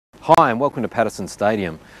Hi and welcome to Patersons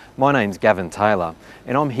Stadium. My name's Gavin Taylor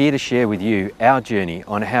and I'm here to share with you our journey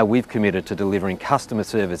on how we've committed to delivering customer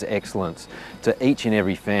service excellence to each and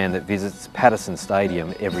every fan that visits Patersons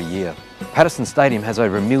Stadium every year. Patersons Stadium has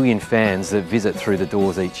over 1 million fans that visit through the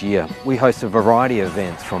doors each year. We host a variety of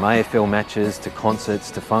events from AFL matches to concerts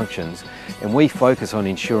to functions, and we focus on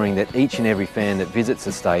ensuring that each and every fan that visits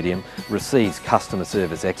the stadium receives customer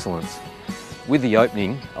service excellence. With the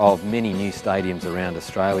opening of many new stadiums around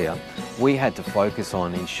Australia, we had to focus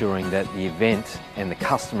on ensuring that the event and the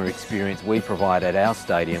customer experience we provide at our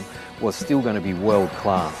stadium was still going to be world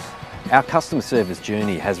class. Our customer service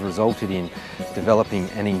journey has resulted in developing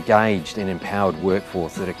an engaged and empowered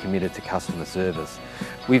workforce that are committed to customer service.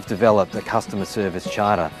 We've developed a customer service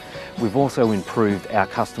charter. We've also improved our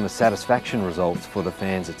customer satisfaction results for the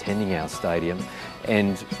fans attending our stadium,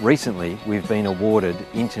 and recently we've been awarded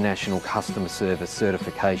International Customer Service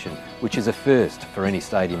Certification, which is a first for any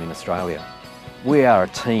stadium in Australia. We are a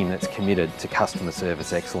team that's committed to customer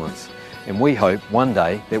service excellence, and we hope one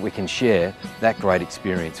day that we can share that great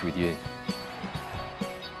experience with you.